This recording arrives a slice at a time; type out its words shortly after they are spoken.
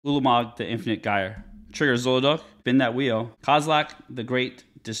Ulamog, the Infinite Gyre. Trigger Zhulodok, spin that wheel. Kozilek, the Great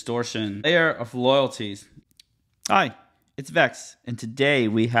Distortion. Layer of Loyalties. Hi, it's Vex, and today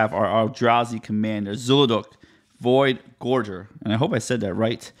we have our Eldrazi commander, Zhulodok, Void Gorger. And I hope I said that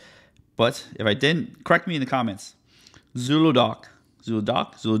right, but if I didn't, correct me in the comments. Zhulodok,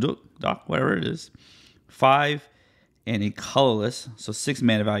 whatever it is. 5 and a colorless, so 6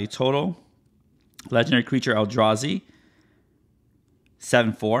 mana value total. Legendary creature Eldrazi.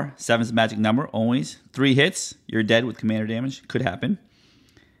 7/4. 7 is the magic number, always. 3 hits, you're dead with commander damage. Could happen.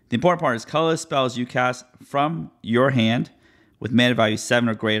 The important part is colorless spells you cast from your hand with mana value 7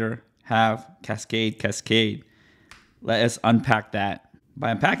 or greater have cascade. Let us unpack that. By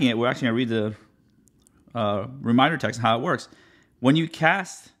unpacking it, we're actually going to read the reminder text on how it works. When you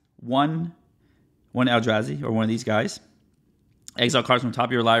cast one Eldrazi, or one of these guys, exile cards from the top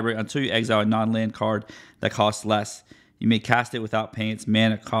of your library until you exile a non-land card that costs less. You may cast it without paying its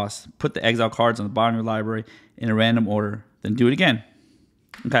mana cost. Put the exile cards on the bottom of your library in a random order, then do it again.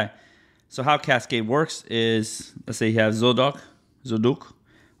 Okay, so how Cascade works is, let's say you have Zhulodok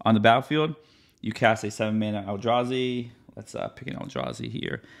on the battlefield. You cast a 7 mana Eldrazi. Let's pick an Eldrazi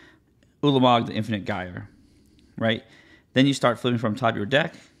here. Ulamog, the Infinite Gyre, right? Then you start flipping from the top of your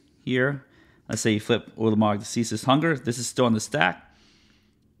deck here. Let's say you flip Ulamog, the Ceaseless Hunger. This is still on the stack.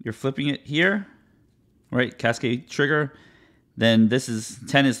 You're flipping it here. Right, Cascade trigger. Then this is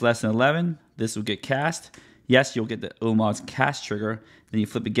 10 is less than 11. This will get cast. Yes, you'll get the Ulamog's cast trigger. Then you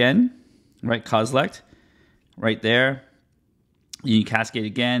flip again, right? Kozilek, right there. You cascade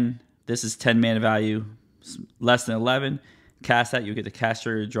again. This is 10 mana value, less than 11. Cast that, you'll get the cast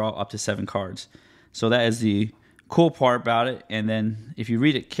trigger, draw up to 7 cards. So that is the cool part about it. And then if you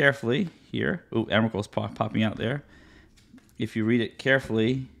read it carefully here, ooh, Emerald's popping out there. If you read it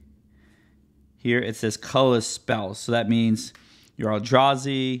carefully, here it says colorless spells. So that means your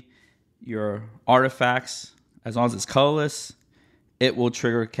Eldrazi, your artifacts, as long as it's colorless, it will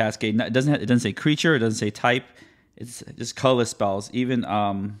trigger Cascade. It doesn't say creature, it doesn't say type. It's just colorless spells. Even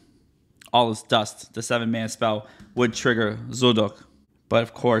all this dust, the 7 mana spell, would trigger Zhulodok. But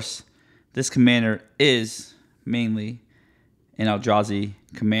of course, this commander is mainly an Eldrazi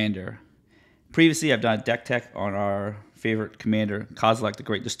commander. Previously, I've done a deck tech on our favorite commander, Kozilek, the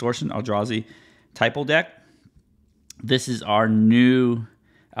Great Distortion, Eldrazi typo deck. This is our new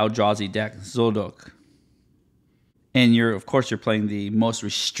Eldrazi deck, Zhulodok. And of course, you're playing the most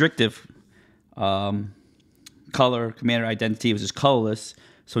restrictive color commander identity, which is colorless.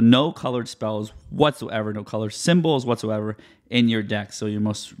 So no colored spells whatsoever, no colored symbols whatsoever in your deck. So your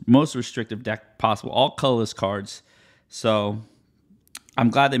most restrictive deck possible, all colorless cards. So I'm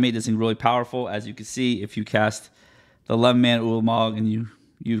glad they made this thing really powerful. As you can see, if you cast the 11 mana Ulamog and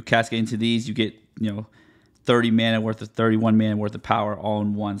you cascade into these, you get 30 mana worth of 31 mana worth of power all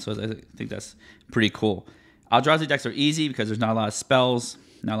in one. So I think that's pretty cool. Eldrazi decks are easy because there's not a lot of spells,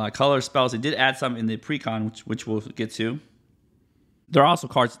 not a lot of color spells. They did add some in the precon, which we'll get to. There are also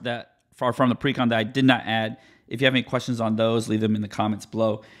cards that are from the precon that I did not add. If you have any questions on those, leave them in the comments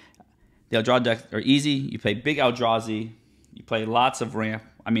below. The Eldrazi decks are easy. You play big Eldrazi. You play lots of ramp.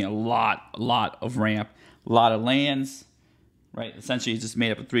 I mean, a lot of ramp. A lot of lands. Right? Essentially, it's just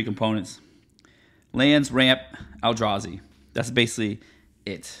made up of 3 components. Lands, ramp, Eldrazi. That's basically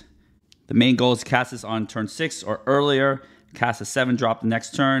it. The main goal is to cast this on turn 6 or earlier. Cast a 7-drop the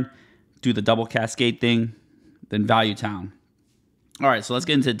next turn. Do the double cascade thing. Then value town. All right, so let's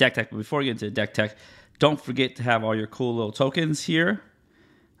get into the deck tech. But before we get into the deck tech, don't forget to have all your cool little tokens here.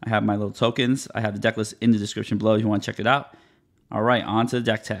 I have my little tokens. I have the deck list in the description below if you want to check it out. All right, on to the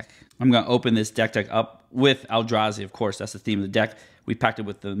deck tech. I'm going to open this deck tech up with Eldrazi, of course. That's the theme of the deck. We packed it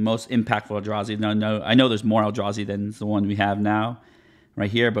with the most impactful Eldrazi. No, I know there's more Eldrazi than the one we have now right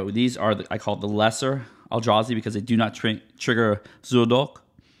here, but these are, I call it the lesser Eldrazi because they do not trigger Zhulodok,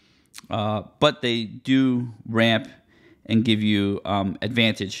 but they do ramp and give you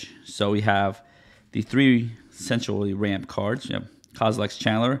advantage. So we have the 3 essentially ramp cards. You have Kozilek's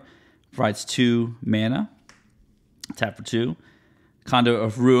Channeler, provides 2 mana, tap for 2. Conduit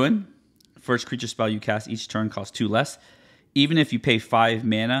of Ruin, first creature spell you cast each turn costs 2 less. Even if you pay 5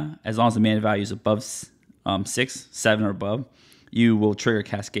 mana, as long as the mana value is above 6, 7 or above, you will trigger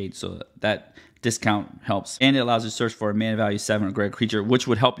Cascade. So that discount helps. And it allows you to search for a mana value 7 or greater creature, which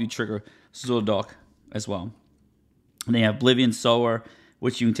would help you trigger Zhulodok as well. And they have Oblivion Sower,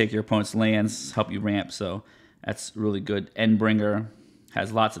 which you can take your opponent's lands, help you ramp. So that's really good. Endbringer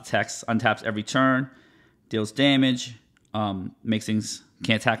has lots of text, untaps every turn, deals damage, makes things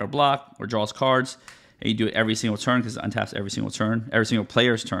can't attack or block, or draws cards. And you do it every single turn because it untaps every single turn, every single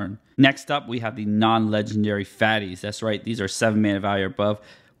player's turn. Next up, we have the non-legendary fatties. That's right, these are 7 mana value or above.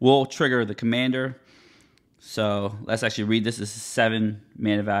 will trigger the commander. So let's actually read this. This is 7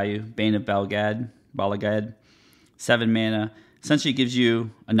 mana value. Bane of Balagad. 7 mana. Essentially gives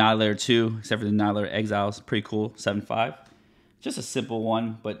you Annihilator 2, except for the Annihilator Exiles. Pretty cool. 7/5. Just a simple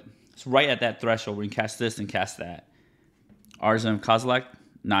one, but it's right at that threshold where you can cast this and cast that. Artisan of Kozilek,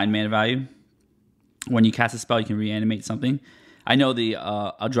 9 mana value. When you cast a spell, you can reanimate something. I know the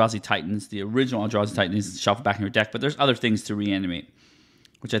Eldrazi Titans, the original Eldrazi Titans, is shuffled back in your deck, but there's other things to reanimate,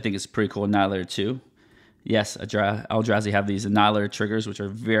 which I think is pretty cool. Annihilator 2. Yes, Eldrazi have these Annihilator triggers, which are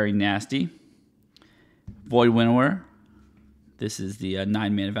very nasty. Void Winnower. This is the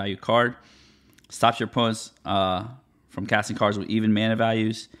 9 mana value card. Stops your opponents from casting cards with even mana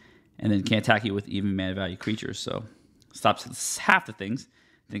values, and then can't attack you with even mana value creatures. So stops half the things.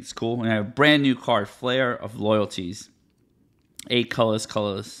 I think it's cool. And I have a brand new card, Flare of Loyalties. 8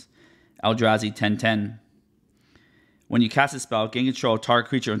 colorless. Eldrazi 10/10. When you cast a spell, gain control of target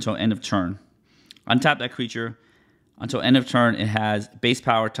creature until end of turn. Untap that creature. Until end of turn, it has base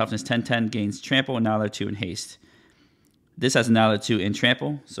power, toughness 10/10, gains trample, Annihilator 2, and haste. This has Annihilator 2 and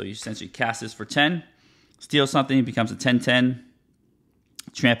trample, so you essentially cast this for 10. Steal something, it becomes a 10/10.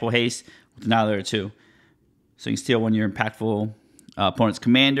 Trample, haste with Annihilator 2. So you can steal one of your impactful opponent's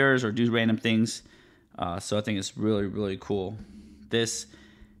commanders or do random things. So I think it's really, really cool. This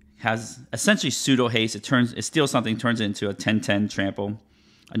has essentially pseudo haste. It steals something, turns it into a 10/10 trample,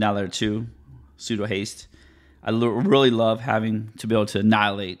 Annihilator 2, pseudo haste. I really love having to be able to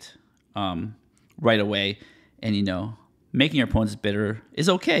annihilate right away, and making your opponents bitter is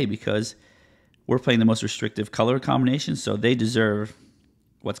okay because we're playing the most restrictive color combination, so they deserve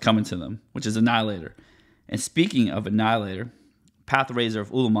what's coming to them, which is Annihilator. And speaking of Annihilator, Pathrazor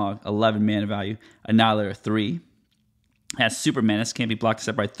of Ulamog, 11 mana value, Annihilator 3. Has super menace, can't be blocked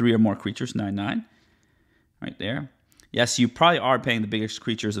except by 3 or more creatures, 9/9. Right there. Yes, you probably are paying the biggest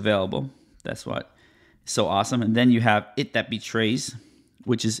creatures available. That's what is so awesome. And then you have It That Betrays,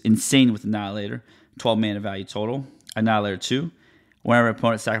 which is insane with Annihilator. 12 mana value total. Annihilator 2. Whenever an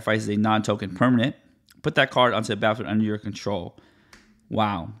opponent sacrifices a non-token permanent, put that card onto the battlefield under your control.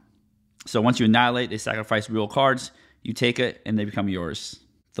 Wow. So once you annihilate, they sacrifice real cards. You take it, and they become yours.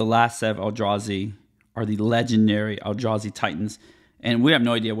 The last set of Eldrazi are the legendary Eldrazi Titans. And we have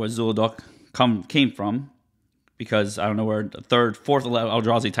no idea where Zhulodok came from, because I don't know where the third, fourth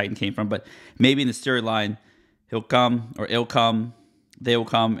Eldrazi Titan came from, but maybe in the storyline, he'll come, or it'll come, they will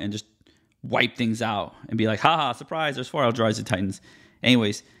come, and just wipe things out, and be like, haha, surprise, there's 4 Eldrazi Titans.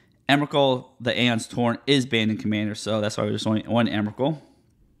 Anyways, Emrakul, the Aeon's Torn, is banned in Commander, so that's why there's only one Emrakul.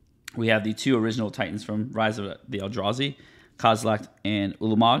 We have the 2 original Titans from Rise of the Eldrazi, Kozilek and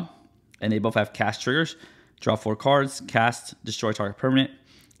Ulamog, and they both have cast triggers. Draw 4 cards, cast, destroy target permanent.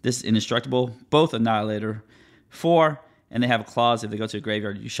 This is indestructible, both Annihilator 4, and they have a clause. If they go to a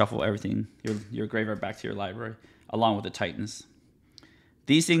graveyard, you shuffle everything, your graveyard back to your library, along with the Titans.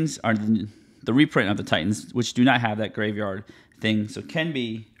 These things are the reprint of the Titans, which do not have that graveyard thing, so can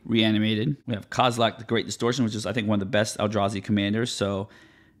be reanimated. We have Kozilek, the Great Distortion, which is, I think, one of the best Eldrazi commanders. So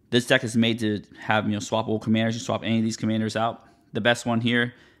this deck is made to have swappable commanders. You swap any of these commanders out. The best one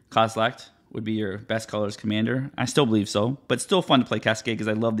here, Kozilek, would be your best colors commander. I still believe so, but it's still fun to play Cascade because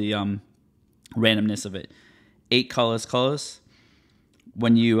I love the randomness of it. 8 colors.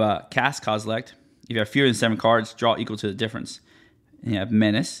 When you cast Kozilek, if you have fewer than 7 cards, draw equal to the difference. And you have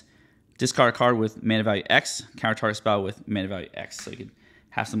Menace. Discard a card with mana value X, counter target spell with mana value X. So you could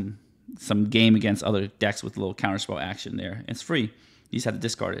have some game against other decks with a little counter spell action there. It's free. You just have to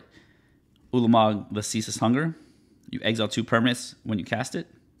discard it. Ulamog, the Ceaseless Hunger. You exile 2 permanents when you cast it.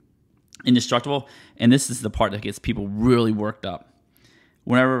 Indestructible. And this is the part that gets people really worked up.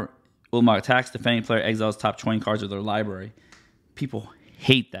 Whenever Ulamog attacks, defending player exiles top 20 cards of their library. People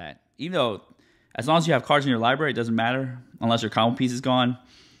hate that. Even though, as long as you have cards in your library, it doesn't matter unless your combo piece is gone.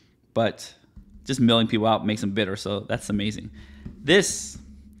 But just milling people out makes them bitter, so that's amazing. This,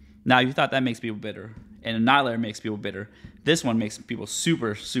 now you thought that makes people bitter, and Annihilator makes people bitter. This one makes people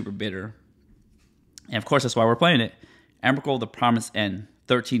super, super bitter. And of course, that's why we're playing it. Emrakul, the Promised End,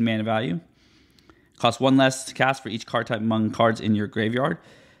 13 mana value. Costs 1 less to cast for each card type among cards in your graveyard.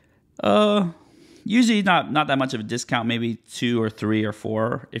 Usually not that much of a discount, maybe 2 or 3 or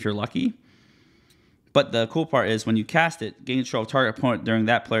 4 if you're lucky. But the cool part is when you cast it, gain control of target opponent during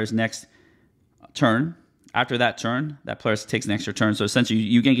that player's next turn. After that turn, that player takes an extra turn. So essentially,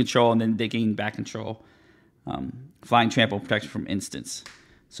 you gain control, and then they gain back control. Flying Trample, protection from instants.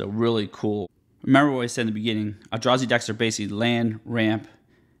 So really cool. Remember what I said in the beginning. Eldrazi decks are basically land, ramp,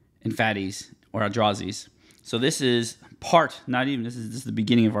 and fatties, or Eldrazi's. So this is this is the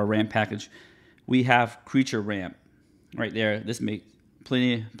beginning of our ramp package. We have creature ramp right there. This makes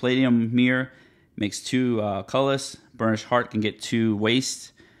Palladium Mirror makes 2 colorless. Burnished Heart can get 2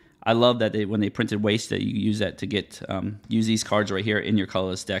 waste. I love that when they printed waste, that you use that to get use these cards right here in your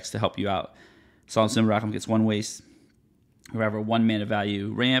colorless decks to help you out. Solemn Symbol Rackham gets 1 waste. We have a 1 mana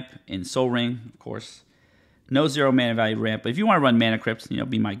value ramp in Soul Ring, of course. No 0 mana value ramp, but if you want to run Mana Crypt,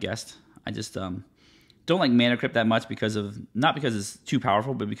 be my guest. I just don't like Mana Crypt that much not because it's too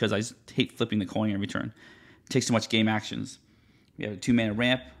powerful, but because I hate flipping the coin every turn. It takes too much game actions. We have a 2 mana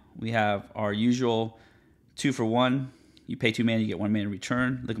ramp. We have our usual 2 for 1. You pay 2 mana, you get 1 mana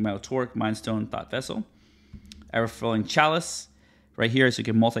return. Liquid Metal Torque, Mind Stone, Thought Vessel. Everflowing Chalice right here, so you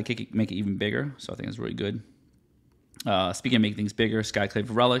can multi-kick it, make it even bigger. So I think it's really good. Speaking of making things bigger, Skyclave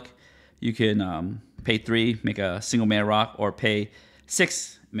Relic. You can pay 3, make a single mana rock, or pay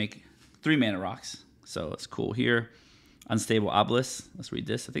 6, make 3 mana rocks. So it's cool here. Unstable Obelisk. Let's read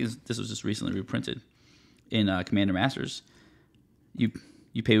this. I think this was just recently reprinted in Commander Masters. You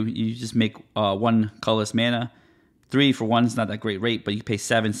just make 1 colorless mana. 3 for 1 is not that great rate, but you pay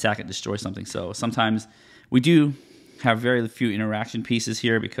 7, sack it, destroy something. So sometimes we do have very few interaction pieces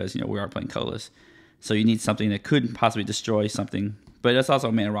here because we are playing colorless. So you need something that could possibly destroy something. But that's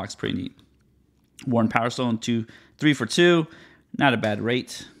also mana rock's pretty neat. Worn Power Stone, 3 for 2, not a bad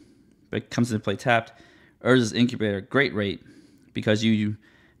rate, but comes into play tapped. Urza's Incubator, great rate because you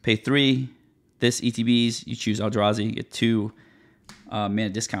pay 3. This ETBs, you choose Eldrazi, you get 2 mana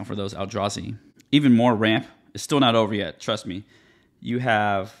discount for those Eldrazi. Even more ramp. It's still not over yet, trust me. You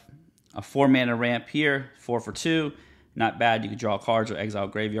have a 4 mana ramp here, 4 for 2. Not bad. You can draw cards or exile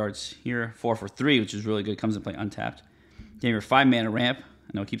graveyards here. 4 for 3, which is really good. Comes in play untapped. Then your 5 mana ramp.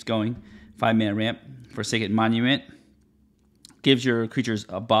 I know it keeps going. 5 mana ramp. Forsaken Monument. Gives your creatures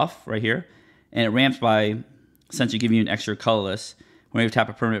a buff right here. And it ramps by essentially giving you an extra colorless. Whenever you tap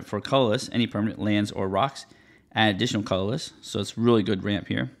a permanent for colorless, any permanent lands or rocks, add additional colorless. So it's really good ramp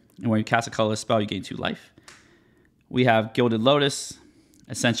here. And when you cast a colorless spell, you gain 2 life. We have Gilded Lotus.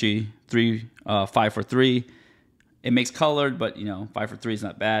 Essentially 5 for 3. It makes colored, but 5 for 3 is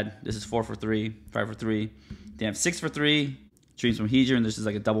not bad. This is 4 for 3, 5 for 3. They have 6 for 3. Dreams from Hedron. This is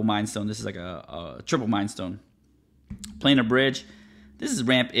like a double Mind Stone. This is like a triple Mind Stone. Planar Bridge. This is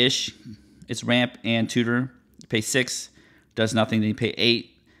ramp-ish. It's ramp and tutor. You pay 6, does nothing. Then you pay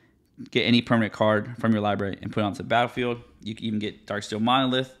 8. Get any permanent card from your library and put it onto the battlefield. You can even get Darksteel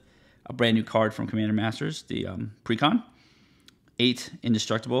Monolith, a brand new card from Commander Masters, the precon. 8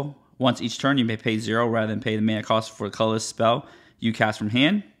 indestructible. Once each turn, you may pay 0 rather than pay the mana cost for a colorless spell you cast from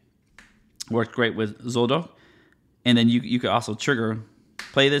hand. Worked great with Zhulodok. And then you could also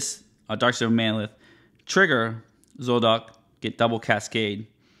play this Darksteel Monolith, trigger Zhulodok, get double Cascade,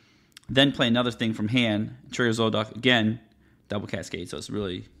 then play another thing from hand, trigger Zhulodok again, double Cascade. So it's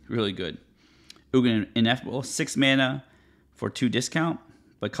really, really good. Ugin Ineffable, 6 mana for 2 discount,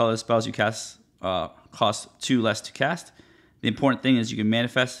 but colorless spells you cast cost 2 less to cast. The important thing is you can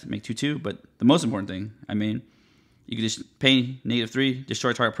manifest, make 2/2, but the most important thing, you can just pay -3,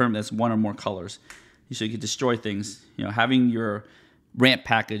 destroy target permanent that's 1 or more colors. So you can destroy things. Having your ramp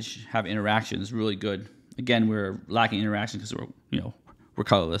package have interaction is really good. Again, we're lacking interaction because we're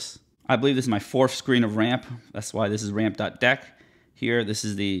colorless. I believe this is my 4th screen of ramp. That's why this is ramp.deck. Here, this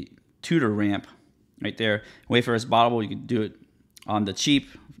is the tutor ramp right there. Wayfarer's Bottle, you can do it on the cheap,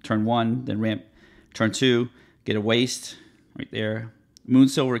 turn 1, then ramp turn 2, get a waste. Right there.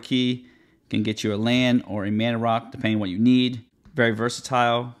 Moonsilver Key can get you a land or a mana rock, depending on what you need. Very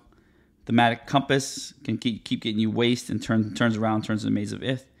versatile. Thematic Compass can keep getting you waste and turns around, turns into Maze of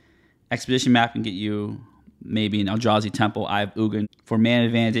Ith. Expedition Map can get you maybe an Eldrazi Temple, Eye of Ugin for mana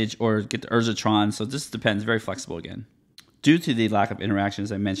advantage, or get the Urzatron. So this depends. Very flexible again. Due to the lack of interaction,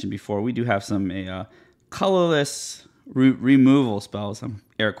 as I mentioned before, we do have some colorless removal spells.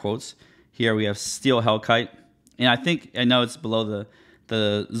 Air quotes. Here we have Steel Hellkite. And I know it's below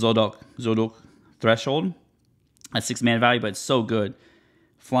the Zhulodok threshold at 6 mana value, but it's so good.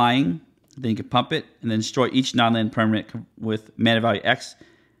 Flying, then you can pump it, and then destroy each non-land permanent with mana value X,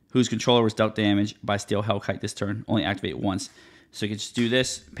 whose controller was dealt damage by Steel Hellkite this turn. Only activate once. So you can just do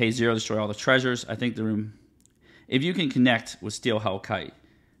this, pay 0, destroy all the treasures. I think if you can connect with Steel Hellkite,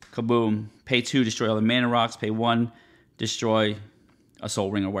 kaboom, pay 2, destroy all the mana rocks, pay 1, destroy a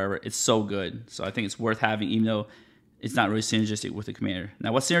Soul Ring or wherever. It's so good. So I think it's worth having, even though it's not really synergistic with the commander.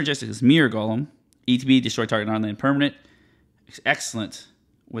 Now, what's synergistic is Mirror Golem. ETB, destroy target non-land permanent. It's excellent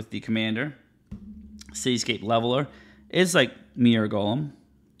with the commander. Cityscape Leveler is like Mirror Golem.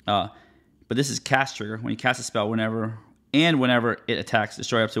 But this is cast trigger. When you cast a spell, whenever it attacks,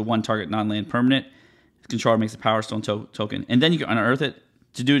 destroy up to 1 target non-land permanent. The controller makes a Power Stone token. And then you can unearth it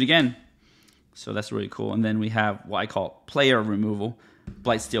to do it again. So that's really cool. And then we have what I call player removal.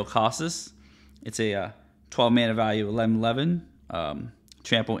 Blightsteel Colossus. It's a 12 mana value, 11/11.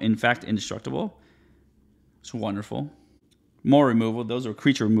 Trample, Infect, Indestructible. It's wonderful. More removal. Those are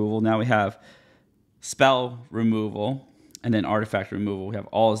creature removal. Now we have spell removal and then artifact removal. We have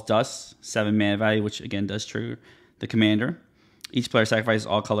All is Dust, 7 mana value, which again does trigger the commander. Each player sacrifices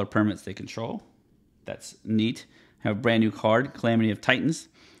all color permanents they control. That's neat. We have a brand new card, Calamity of Titans,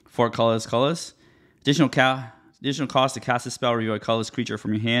 4 colorless. Additional cost to cast a spell, reveal a colorless creature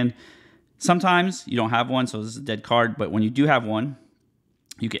from your hand. Sometimes you don't have one, so this is a dead card, but when you do have one,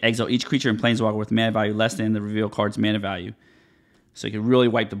 you can exile each creature and planeswalker with mana value less than the reveal card's mana value. So you can really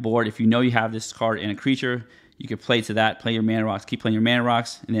wipe the board. If you know you have this card and a creature, you can play to that, play your mana rocks, keep playing your mana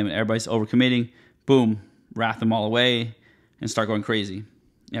rocks, and then when everybody's overcommitting, boom, wrath them all away and start going crazy.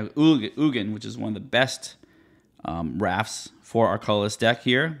 You have Ugin, which is one of the best wraths for our colorless deck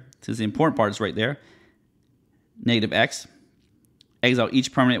here. This is the important part is right there. -X. Exile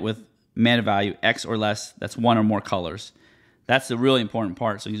each permanent with mana value X or less. That's 1 or more colors. That's the really important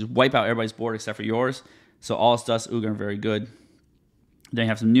part. So you just wipe out everybody's board except for yours. So All is Dust, Ugin are very good. Then you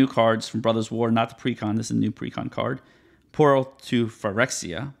have some new cards from Brothers War, not the precon. This is a new precon card. Portal to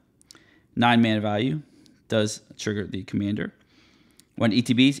Phyrexia, 9 mana value, does trigger the commander. When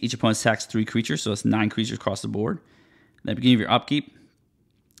ETBs, each opponent attacks 3 creatures, so it's 9 creatures across the board. At the beginning of your upkeep,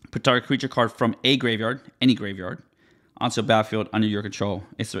 put target creature card from a graveyard, any graveyard, onto a battlefield under your control.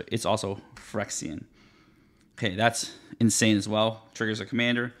 It's also Phyrexian. Okay, that's insane as well. Triggers a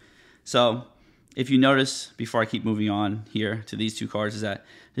commander. So if you notice, before I keep moving on here to these 2 cards, is that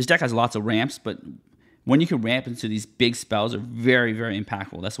this deck has lots of ramps, but when you can ramp into these big spells are very, very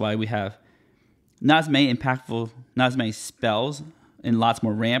impactful. That's why we have not as many spells and lots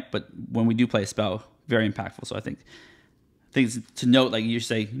more ramp, but when we do play a spell, very impactful. So I think things to note, like you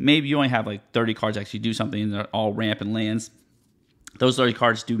say, maybe you only have like 30 cards actually do something and they're all ramp and lands. Those 30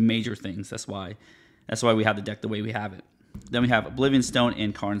 cards do major things. That's why we have the deck the way we have it. Then we have Oblivion Stone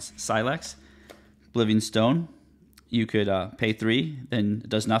and Karn's Silex. Oblivion Stone, you could pay 3, then it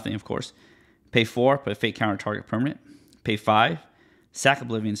does nothing, of course. Pay 4, put a fate counter target permanent. Pay 5, sack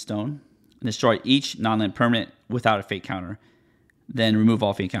Oblivion Stone, and destroy each non-land permanent without a fate counter. Then remove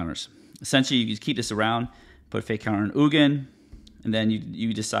all fate counters. Essentially, you just keep this around, put a fate counter on Ugin, and then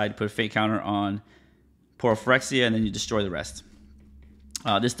you decide to put a fate counter on Portal Phyrexia, and then you destroy the rest.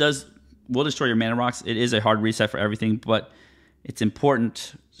 This will destroy your mana rocks. It is a hard reset for everything, but it's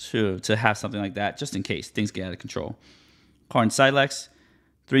important to have something like that just in case things get out of control. Karn Silex,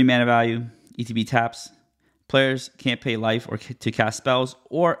 3 mana value, ETB taps. Players can't pay life or to cast spells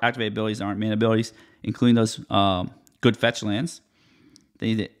or activate abilities that aren't mana abilities, including those good fetch lands. They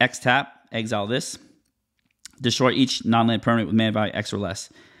need to X tap, exile this. Destroy each non-land permanent with mana value X or less.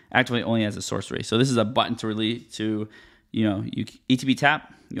 Activate only as a sorcery. So this is a button to release to, you ETB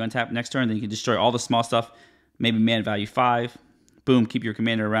tap, you untap next turn, then you can destroy all the small stuff, maybe mana value 5. Boom, keep your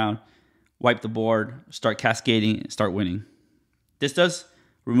commander around, wipe the board, start cascading, start winning. This does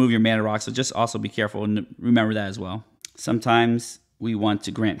remove your mana rock, so just also be careful and remember that as well. Sometimes we want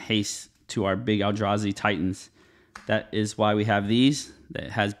to grant haste to our big Eldrazi Titans. That is why we have these, that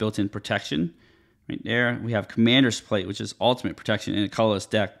has built-in protection. Right there, we have Commander's Plate, which is ultimate protection in a colorless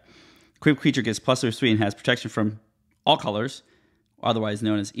deck. Equipped creature gets +3 and has protection from all colors, otherwise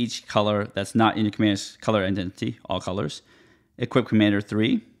known as each color that's not in your commander's color identity, all colors. Equip Commander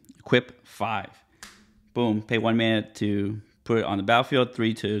 3, equip 5. Boom, pay 1 mana to put it on the battlefield,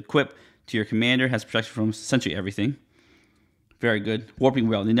 3 to equip to your commander, has protection from essentially everything. Very good. Warping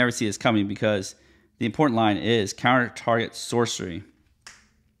Well, they never see this coming because the important line is counter target sorcery.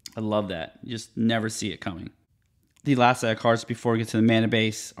 I love that. You just never see it coming. The last set of cards before we get to the mana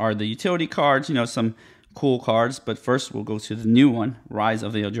base are the utility cards, some cool cards, but first we'll go to the new one, Rise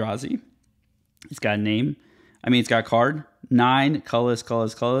of the Eldrazi. It's got a name. It's got a card. 9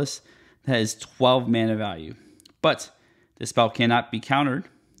 colorless. That is 12 mana value. But this spell cannot be countered.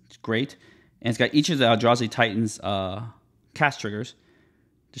 It's great. And it's got each of the Eldrazi Titans cast triggers.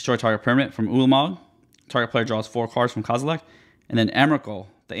 Destroy target permanent from Ulamog. Target player draws 4 cards from Kozilek. And then Emrakul,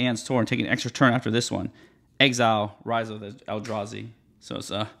 the Aeon's Torn, take an extra turn after this one. Exile Rise of the Eldrazi. So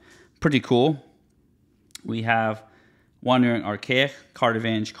it's pretty cool. We have Wandering Archaic, card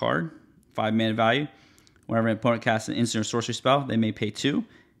advantage card. 5 mana value. Whenever an opponent casts an instant or sorcery spell, they may pay 2.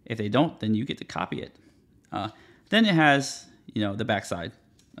 If they don't, then you get to copy it. Then it has, the backside.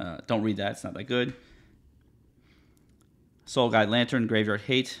 Don't read that. It's not that good. Soul Guide Lantern, Graveyard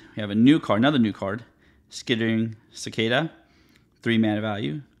Hate. We have another new card. Skittering Cicada. 3 mana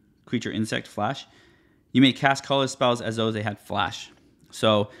value. Creature Insect, Flash. You may cast colorless spells as though they had Flash.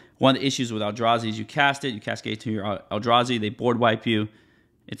 So One of the issues with Eldrazi is you cast it, you cascade to your Eldrazi, they board wipe you.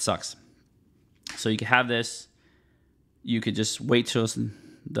 It sucks. So you can have this. You could just wait till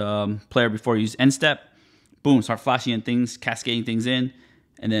the player before you use end step. Boom, start flashing in things, cascading things in,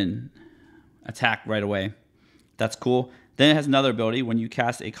 and then attack right away. That's cool. Then it has another ability. When you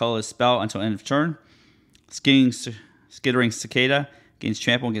cast a colorless spell until end of turn, Skittering Cicada gains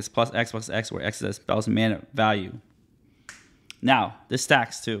trample and gets +X, where X is a spell's mana value. Now, this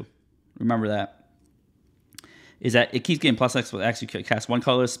stacks too. Remember that. Is that it keeps getting +X. You can cast one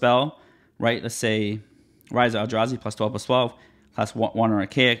colorless spell, right? Let's say Rise of Eldrazi +12/+12. Class 1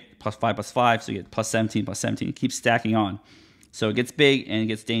 Archaic +5/+5. So you get +17/+17. It keeps stacking on. So it gets big and it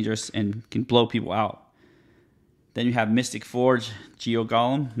gets dangerous and can blow people out. Then you have Mystic Forge,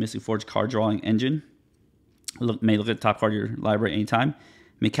 Golem, Mystic Forge card drawing engine. May look at the top card of your library anytime.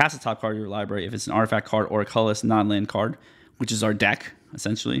 May cast the top card of your library if it's an artifact card or a colorless non-land card, which is our deck,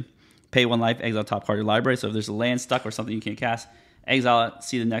 essentially. Pay 1 life, exile top card of your library. So if there's a land stuck or something you can't cast, exile it,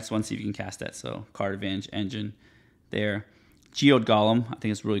 see the next one, see if you can cast that. So card advantage engine there. Geode Golem, I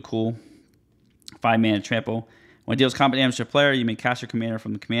think it's really cool. 5 mana trample. When it deals combat damage to a player, you may cast your commander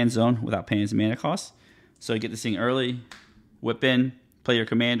from the command zone without paying his mana cost. So you get this thing early, whip in, play your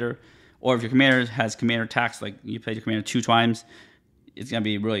commander. Or if your commander has commander tax, like you played your commander 2 times, it's going to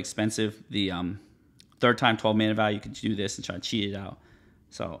be really expensive. The third time 12 mana value, you can do this and try to cheat it out.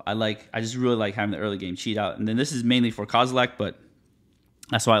 So I just really like having the early game cheat out. And then this is mainly for Kozilek, but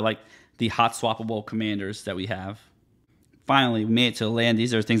that's why I like the hot swappable commanders that we have. Finally, we made it to the land.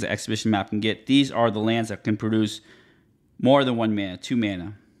 These are things that Exhibition Map can get. These are the lands that can produce more than 1 mana, 2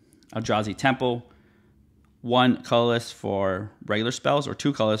 mana. Eldrazi Temple, 1 colorless for regular spells, or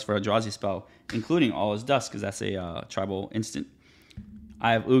 2 colorless for Eldrazi spell, including All Is Dusk, because that's a tribal instant.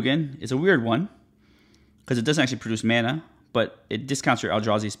 I have Ugin. It's a weird one, because it doesn't actually produce mana, but it discounts your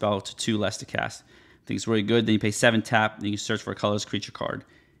Eldrazi spell to 2 less to cast. I think it's really good. Then you pay 7 tap, and you can search for a colorless creature card.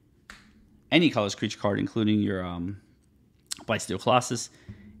 Any colorless creature card, including your Blightsteel Colossus.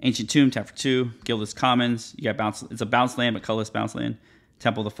 Ancient Tomb, tap for 2. Guildless Commons, you got bounce. It's a bounce land, but colorless bounce land.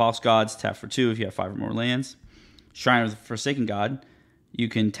 Temple of the False Gods, tap for 2 if you have 5 or more lands. Shrine of the Forsaken God, you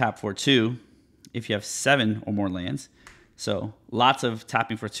can tap for 2 if you have 7 or more lands. So lots of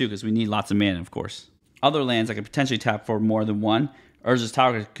tapping for 2 because we need lots of mana, of course. Other lands I can potentially tap for more than 1. Urza's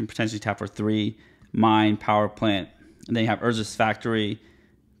Tower can potentially tap for 3. Mine, Power Plant. And then you have Urza's Factory.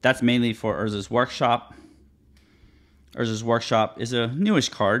 That's mainly for Urza's Workshop. Urza's Workshop is a newish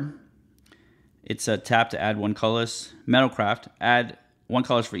card. It's a tap to add 1 colorless. Metalcraft, add 1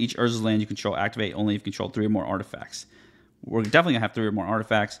 colorless for each Urza's land you control. Activate only if you control 3 or more artifacts. We're definitely going to have 3 or more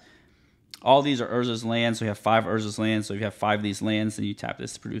artifacts. All these are Urza's lands, so you have 5 Urza's lands. So if you have 5 of these lands, then you tap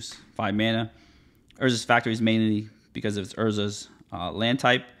this to produce 5 mana. Urza's Factory is mainly because of its Urza's land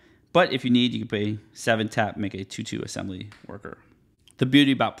type. But if you need, you can pay 7 tap, make a 2/2 assembly worker. The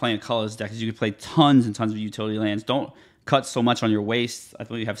beauty about playing a colorless deck is you can play tons and tons of utility lands. Don't cut so much on your waste. I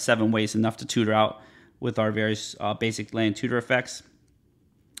believe you have 7 wastes, enough to tutor out with our various basic land tutor effects.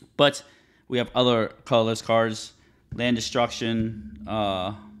 But we have other colorless cards: land destruction,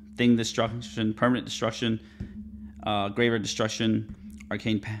 thing destruction, permanent destruction, graveyard destruction,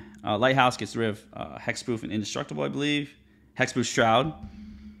 arcane lighthouse gets rid of hexproof and indestructible, I believe. Hexproof shroud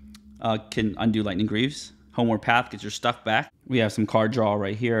can undo lightning greaves. Homeward path gets your stuff back. We have some card draw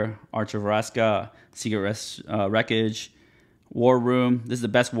right here: Archer of Vraska, Secret Wreckage, War Room. This is the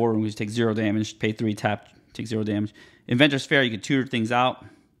best War Room because you take 0 damage, pay 3 tap, take 0 damage. Inventor's Fair, you can tutor things out.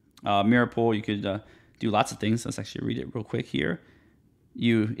 Mirror Pool, you could do lots of things. Let's actually read it real quick here.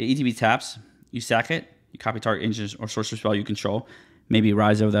 It ETB taps, you sack it, you copy target engine or sorcerer spell you control. Maybe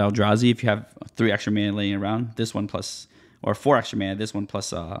Rise of the Eldrazi if you have 3 extra mana laying around. This one plus, or 4 extra mana, this one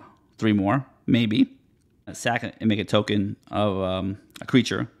plus 3 more, maybe. Sack it and make a token of a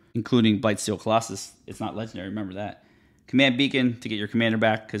creature, including Blightsteel Colossus. It's not legendary, remember that. Command Beacon to get your commander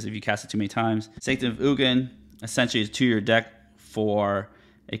back, because if you cast it too many times. Sanctum of Ugin essentially is to your deck for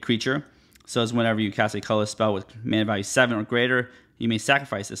a creature. So it's whenever you cast a colorless spell with mana value 7 or greater, you may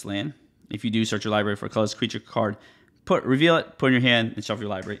sacrifice this land. If you do, search your library for a colorless creature card, reveal it, put it in your hand, and shuffle your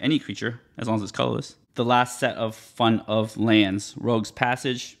library. Any creature, as long as it's colorless. The last set of fun of lands: Rogue's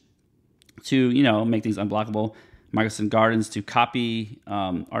Passage to, make things unblockable. Michelson Gardens to copy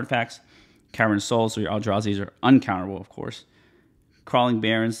artifacts. Cavern of Souls, so your Eldrazi's are uncounterable, of course. Crawling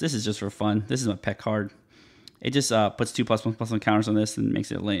Barrens, this is just for fun. This is my pet card. It just puts 2+1/+1 counters on this and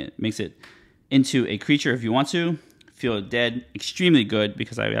makes it into a creature if you want to. Feel it dead, extremely good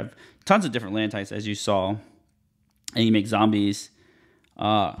because I have tons of different land types as you saw. And you make zombies.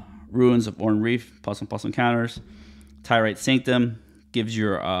 Ruins of Orn Reef, +1/+1 counters. Tyrite Sanctum, gives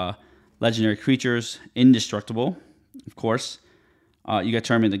your legendary creatures indestructible, of course. You got to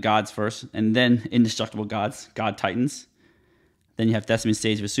turn them into gods first, and then indestructible gods, god titans. Then you have Thespian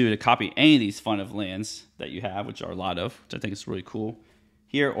Stage Vesuva to copy any of these fun of lands that you have, which are a lot of, which I think is really cool.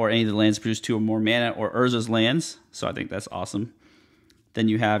 Here, or any of the lands produce 2 or more mana, or Urza's lands, so I think that's awesome. Then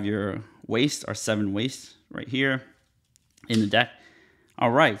you have your waste, or 7 waste, right here in the deck.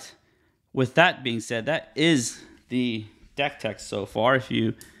 All right, with that being said, that is the deck text so far. If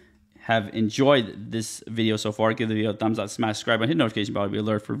you have enjoyed this video so far, give the video a thumbs up, smash subscribe button, hit notification bell to be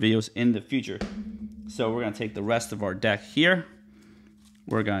alerted for videos in the future. So we're going to take the rest of our deck here.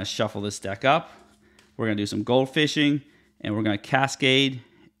 We're going to shuffle this deck up. We're going to do some gold fishing, and we're going to cascade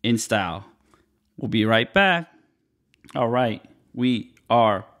in style. We'll be right back. All right, we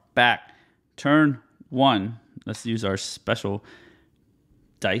are back. Turn 1. Let's use our special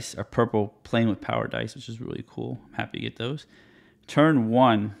dice, our purple playing with power dice, which is really cool. I'm happy to get those. Turn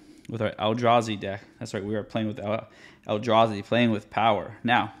 1 with our Eldrazi deck. That's right, we are playing with Eldrazi, playing with power.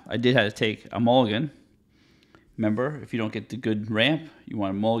 Now, I did have to take a mulligan. Remember, if you don't get the good ramp, you want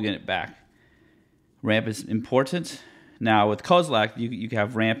to mulligan it back. Ramp is important. Now, with Kozilek, you can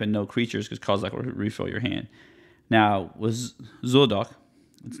have ramp and no creatures because Kozilek will refill your hand. Now, with Zhulodok,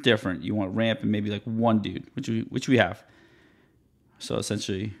 it's different. You want ramp and maybe like 1 dude, which we have. So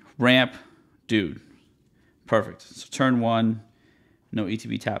essentially, ramp, dude. Perfect. So turn 1, no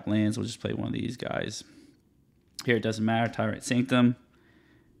ETB tap lands. We'll just play one of these guys. Here, it doesn't matter. Tyrant Sanctum.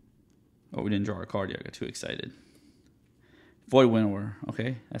 Oh, we didn't draw our card yet. I got too excited. Void Winnower.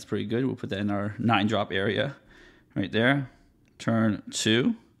 Okay, that's pretty good. We'll put that in our 9-drop area right there. Turn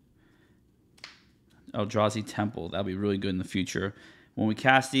 2. Eldrazi Temple. That'll be really good in the future. When we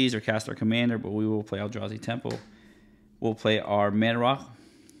cast these or cast our commander, but we will play Eldrazi Temple. We'll play our Mana Rock.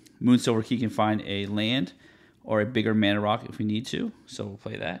 Moonsilver Key can find a land or a bigger Mana Rock if we need to. So we'll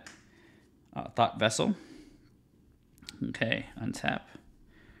play that. Thought Vessel. Okay, untap.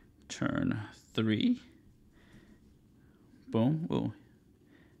 Turn 3. Boom. Ooh.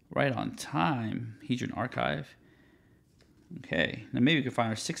 Right on time. Hedron Archive. Okay. Now maybe we can find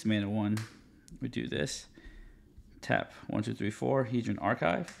our 6 mana one. We do this. Tap 1, 2, 3, 4. Hedron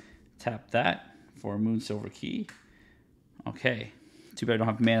Archive. Tap that for a Moonsilver Key. Okay. Too bad I don't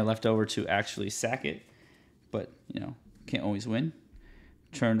have mana left over to actually sack it. But, you know, can't always win.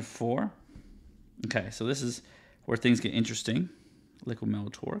 Turn 4. Okay, so this is where things get interesting. Liquid Metal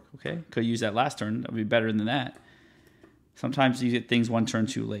Torque, okay. Could use that last turn. That would be better than that. Sometimes you get things 1 turn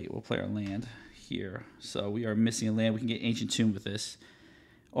too late. We'll play our land here. So we are missing a land. We can get Ancient Tomb with this.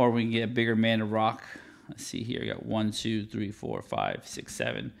 Or we can get a bigger Mana Rock. Let's see here. We got 1, 2, 3, 4, 5, 6,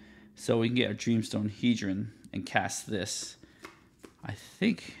 7. So we can get our Dreamstone Hedron and cast this. I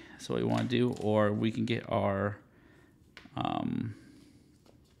think that's what we want to do. Or we can get our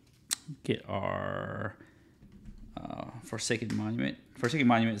Forsaken Monument. Forsaken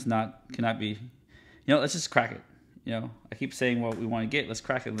Monument is cannot be. You know, let's just crack it. You know, I keep saying what we want to get. Let's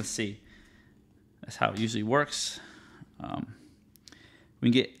crack it and let's see. That's how it usually works. We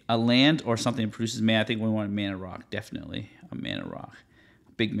can get a land or something that produces mana. I think we want a Mana Rock. Definitely a Mana Rock.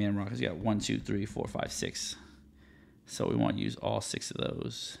 A big Mana Rock because you got 1, 2, 3, 4, 5, 6. So we want to use all 6 of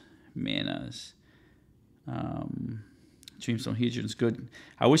those manas. Dreamstone Hedron is good.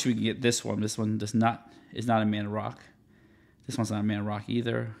 I wish we could get this one. This one is not a Mana Rock. This one's not a Mana Rock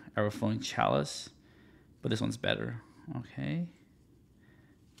either. Everflowing Chalice. But this one's better. Okay.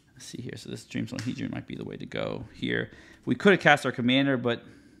 Let's see here. So this Dreamstone Hedron might be the way to go here. We could have cast our commander, but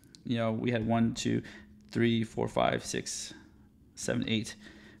you know, we had 1, 2, 3, 4, 5, 6, 7, 8.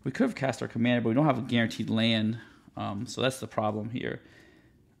 We could have cast our commander, but we don't have a guaranteed land. So that's the problem here.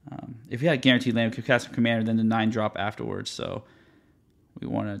 If we had a guaranteed land, we could cast our commander, then the 9-drop afterwards. So we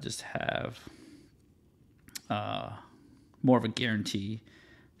want to just have more of a guarantee.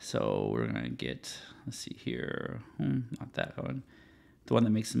 So we're going to get, let's see here, not that one. The one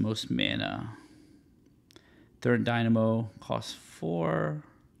that makes the most mana. Third Dynamo costs 4.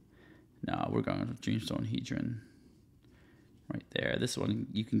 No, we're going with Dreamstone Hedron. Right there. This one,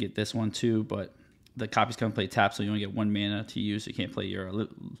 you can get this one too, but the copy's going to play tap, so you only get 1 mana to use. So you can't play your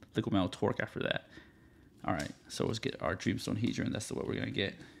Liquid Metal Torque after that. All right, so let's get our Dreamstone Hedron. That's what we're going to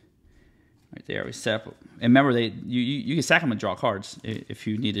get. Right there, we set up. And remember, you can sack them and draw cards if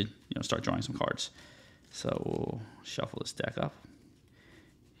you needed, you know, start drawing some cards. So we'll shuffle this deck up.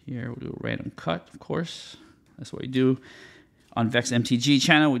 Here we'll do a random cut, of course. That's what we do on Vex MTG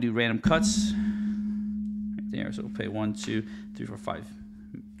channel. We do random cuts. Right there, so we'll play 1, 2, 3, 4, 5.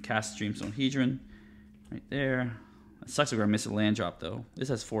 Cast Dreamstone Hedron. Right there. It sucks if we're gonna miss a land drop though. This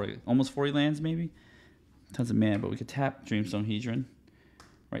has 40, almost 40 lands maybe. Tons of mana, but we could tap Dreamstone Hedron.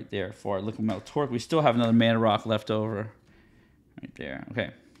 right there for our liquid metal torque. We still have another mana rock left over right there.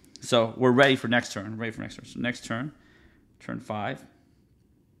 Okay, so we're ready for next turn. So next turn, turn 5.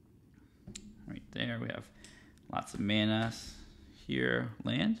 Right there, we have lots of mana here.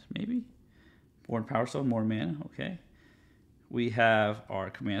 Land, maybe? Board power stone, more mana, okay. We have our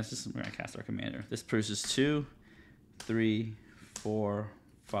commands. We're gonna cast our commander. This produces 2, 3, 4,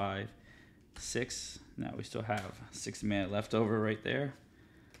 5, 6. Now we still have 6 mana left over right there.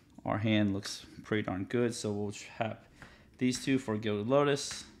 Our hand looks pretty darn good, so we'll tap these 2 for Gilded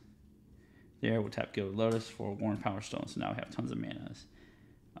Lotus. There, we'll tap Gilded Lotus for Worn Power Stone. So now we have tons of manas.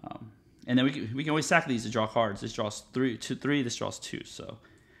 And then we can always sack these to draw cards. This draws 3, this draws 2. So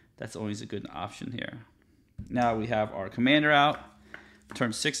that's always a good option here. Now we have our commander out.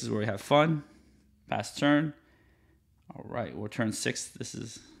 Turn 6 is where we have fun. Pass turn. All right, well, turn 6. This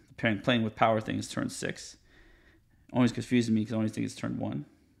is playing with power things. Turn 6. Always confusing me because I always think it's turn 1.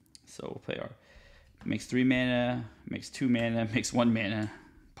 So we'll play our makes 3 mana, makes 2 mana, makes 1 mana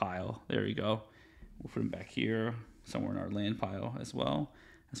pile. There we go. We'll put them back here, somewhere in our land pile as well.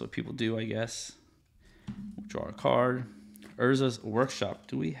 That's what people do, I guess. We'll draw a card. Urza's Workshop.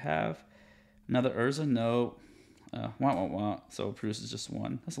 Do we have another Urza? No. So it produces just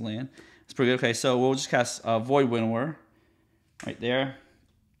 1. That's a land. That's pretty good. Okay, so we'll just cast Void Winnower right there.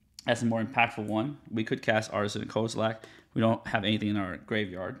 That's a more impactful one. We could cast Artisan and Kozilek. We don't have anything in our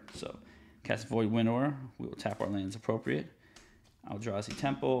graveyard, so cast Void Winnower. We will tap our lands appropriate. Eldrazi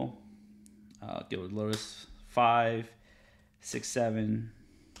Temple, Gilded Lotus 5, 6, 7,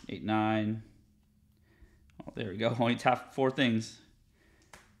 8, 9. Oh, there we go. Only tap 4 things.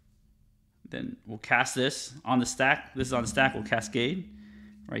 Then we'll cast this on the stack. This is on the stack. We'll Cascade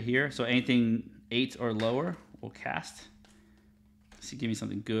right here. So anything 8 or lower, we'll cast. See, give me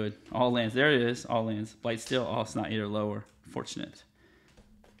something good. All lands. There it is. All lands. Blightsteel. Oh, it's not 8 or lower. Fortunate.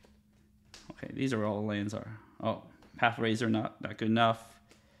 Okay, these are all lands. Oh, Path Razor, not good enough.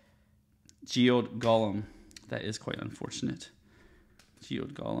 Geode Golem. That is quite unfortunate.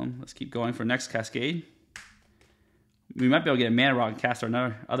 Geode Golem. Let's keep going for next Cascade. We might be able to get a mana rock and cast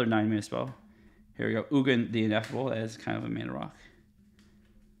our other 9 mana spell. Here we go. Ugin the Ineffable. That is kind of a mana rock.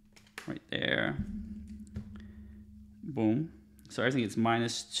 Right there. Boom. So everything is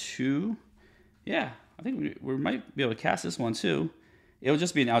 -2. Yeah, I think we might be able to cast this one too. It'll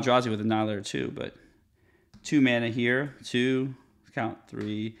just be an Eldrazi with Annihilator too, but 2 mana here. 2, count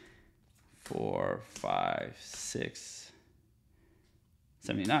 3, 4, 5, 6,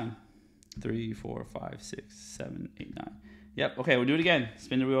 7, 8, 9. 3, 4, 5, 6, 7, 8, 9. Yep, okay, we'll do it again.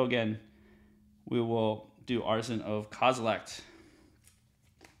 Spin the wheel again. We will do Artisan of Kozilek.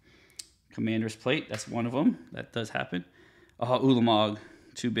 Commander's Plate, that's one of them. That does happen. Oh, Ulamog,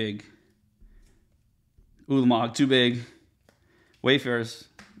 too big. Ulamog, too big. Wayfarer's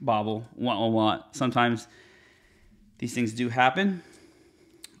Bauble, want. Sometimes these things do happen.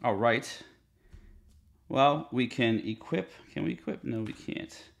 All right. Well, we can equip. Can we equip? No, we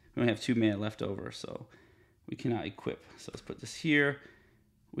can't. We only have 2 mana left over, so we cannot equip. So let's put this here.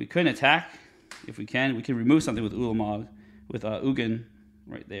 We couldn't attack. If we can remove something with Ulamog, with Ugin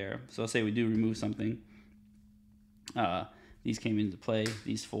right there. So let's say we do remove something. These came into play,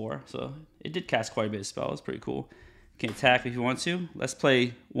 these 4. So it did cast quite a bit of spell. It's pretty cool. You can attack if you want to. Let's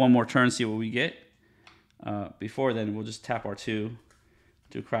play one more turn, see what we get. Before then, we'll just tap our 2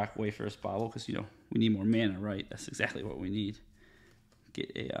 to crack Wayfarer's Bauble, because, you know, we need more mana, right? That's exactly what we need.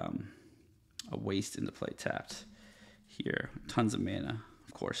 Get a waste into play tapped here. Tons of mana,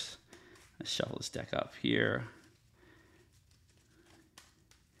 of course. Let's shuffle this deck up here.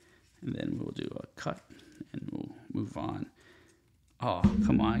 And then we'll do a cut and we'll move on. Oh,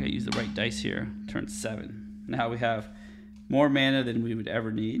 come on, I gotta use the right dice here. Turn 7. Now we have more mana than we would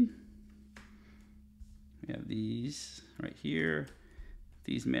ever need. We have these right here.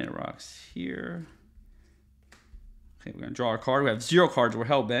 These mana rocks here. Okay, we're gonna draw our card. We have 0 cards. We're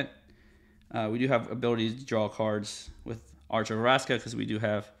hell-bent. We do have abilities to draw cards with Arch of Vraska because we do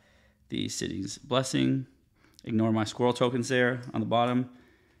have the City's Blessing. Ignore my squirrel tokens there on the bottom.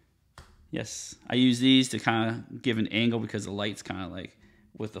 Yes, I use these to kind of give an angle because the light's kind of like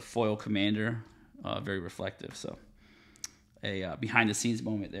with the foil commander, very reflective. So a behind-the-scenes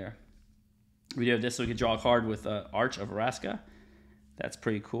moment there. We do have this so we can draw a card with Arch of Vraska. That's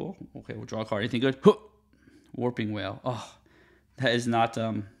pretty cool. Okay, we'll draw a card. Anything good? Huh! Warping Whale. Oh, that is not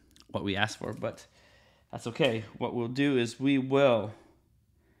what we asked for, but that's okay. What we'll do is we will,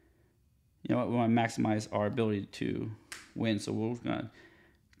 you know what, we want to maximize our ability to win. So we're going to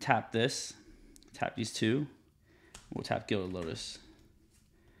tap this, tap these 2. We'll tap Gilded Lotus.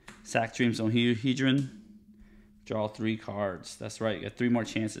 Sack Dreamstone Hedron Draw 3 cards. That's right. You got 3 more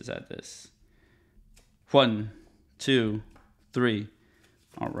chances at this. 1, 2, 3.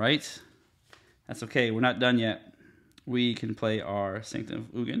 All right. That's okay. We're not done yet. We can play our Sanctum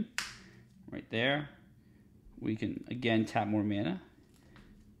of Ugin right there. We can, again, tap more mana.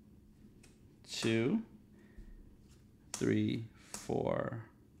 2, 3, 4,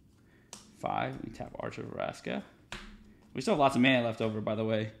 5. We tap Arch of Vraska. We still have lots of mana left over, by the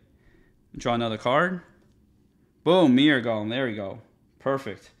way. Draw another card. Boom, Meteor Golem. There we go.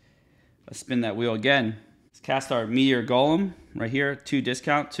 Perfect. Let's spin that wheel again. Let's cast our Meteor Golem right here. 2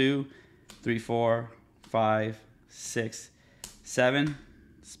 discount. 2, 3, 4, 5, 6, 7.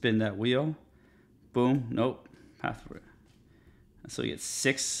 Spin that wheel. Boom. Nope. Path for it. So you get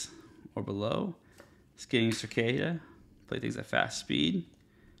 6 or below. Cascading Cicada. Play things at fast speed.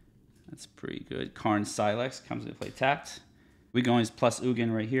 That's pretty good. Karn Silex comes into play tapped. We can always plus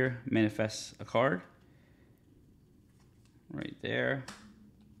Ugin right here. Manifest a card. Right there.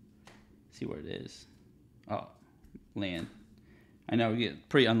 See what it is. Oh, land. I know we get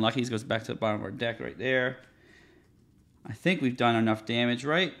pretty unlucky. This goes back to the bottom of our deck right there. I think we've done enough damage,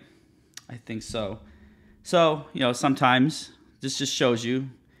 right? I think so. So, you know, sometimes this just shows you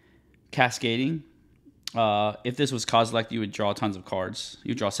cascading. If this was Kozilek, you would draw tons of cards. You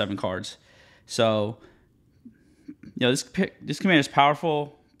would draw 7 cards. So, you know, this commander is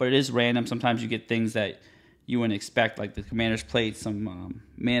powerful, but it is random. Sometimes you get things that you wouldn't expect, like the Commander's Plate, some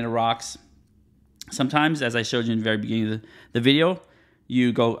mana rocks. Sometimes, as I showed you in the very beginning of the video,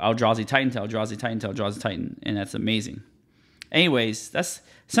 you go Eldrazi Titan to Eldrazi Titan to Eldrazi Titan, and that's amazing. Anyways, that's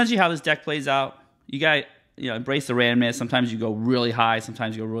essentially how this deck plays out. You got to embrace the randomness. Sometimes you go really high,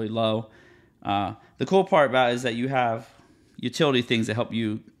 sometimes you go really low. The cool part about it is that you have utility things that help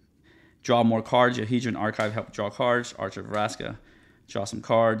you draw more cards. Your Hedron Archive help draw cards. Arch of Vraska, draw some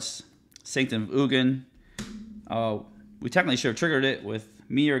cards. Sanctum of Ugin. We technically should have triggered it with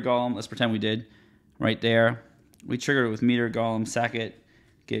Meteor Golem. Let's pretend we did. Right there. We triggered it with Meteor Golem, sack it,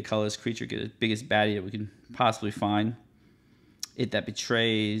 get a colorless creature, get the biggest baddie that we can possibly find. It that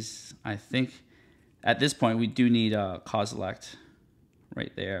betrays. I think at this point we do need a Kozilek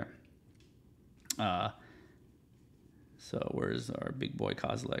right there. So where's our big boy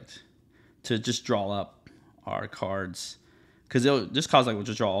Kozilek? To just draw up our cards. Because this Kozilek will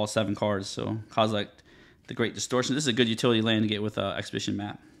just draw all 7 cards. So Kozilek, the Great Distortion. This is a good utility land to get with Expedition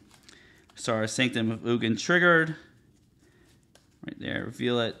Map. So our Sanctum of Ugin triggered. Right there,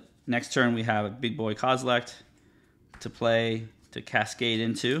 reveal it. Next turn we have a big boy Kozilek to play, to cascade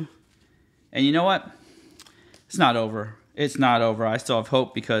into. And you know what? It's not over. It's not over. I still have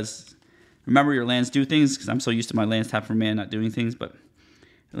hope because remember your lands do things, because I'm so used to my lands tap for mana not doing things, but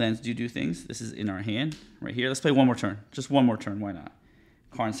the lands do things. This is in our hand right here. Let's play one more turn. Just one more turn. Why not?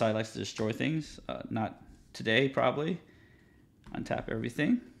 Karn Side likes to destroy things. Not today, probably. Untap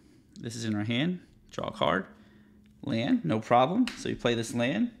everything. This is in our hand. Draw a card. Land, no problem. So you play this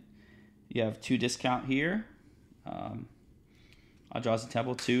land. You have 2 discount here. I'll draw some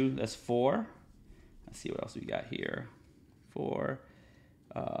temple 2. That's 4. Let's see what else we got here. 4,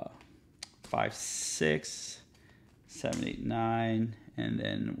 5, 6, 7, 8, 9, and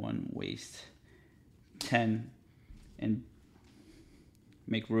then 1 waste. 10, and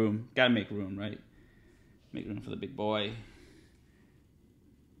make room. Gotta make room, right? Make room for the big boy.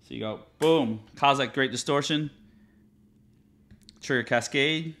 So you go, boom, Kozilek Great Distortion, trigger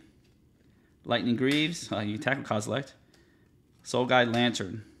Cascade, Lightning Greaves, you attack with Kozilek, Soul Guide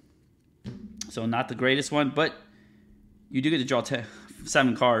Lantern. So not the greatest one, but you do get to draw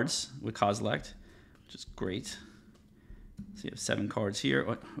 7 cards with Kozilek, which is great. So you have 7 cards here.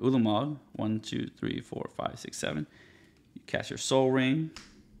 Ulamog, 1, 2, 3, 4, 5, 6, 7. You cast your Soul Ring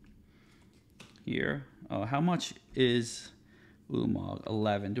here. How much is Ulamog?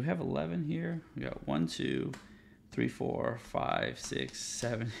 11. Do we have 11 here? We got 1, 2, 3, 4, 5, 6,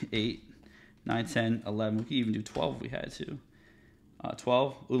 7, 8, 9, 10, 11. We could even do 12 if we had to.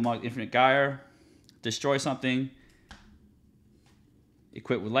 12. Ulamog Infinite Gyre. Destroy something.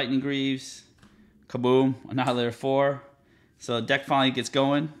 Equip with Lightning Greaves. Kaboom. Annihilator 4. So the deck finally gets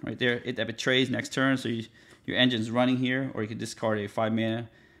going right there. It that betrays next turn. So your engine's running here, or you can discard a 5 mana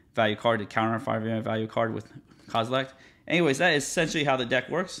value card to counter a 5 mana value card with Kozilek. Anyways, that is essentially how the deck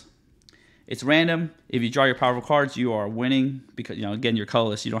works. It's random. If you draw your powerful cards, you are winning because, again, you're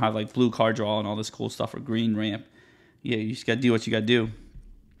colorless. You don't have like blue card draw and all this cool stuff or green ramp. Yeah, you just got to do what you got to do.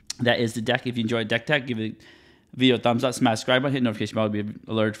 That is the deck. If you enjoyed Deck Tech, give the video a thumbs up, smash subscribe button, hit notification bell to be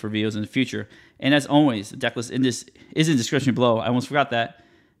alerted for videos in the future. And as always, the deck list is in the description below. I almost forgot that.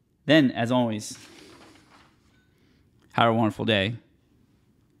 Then, as always, have a wonderful day.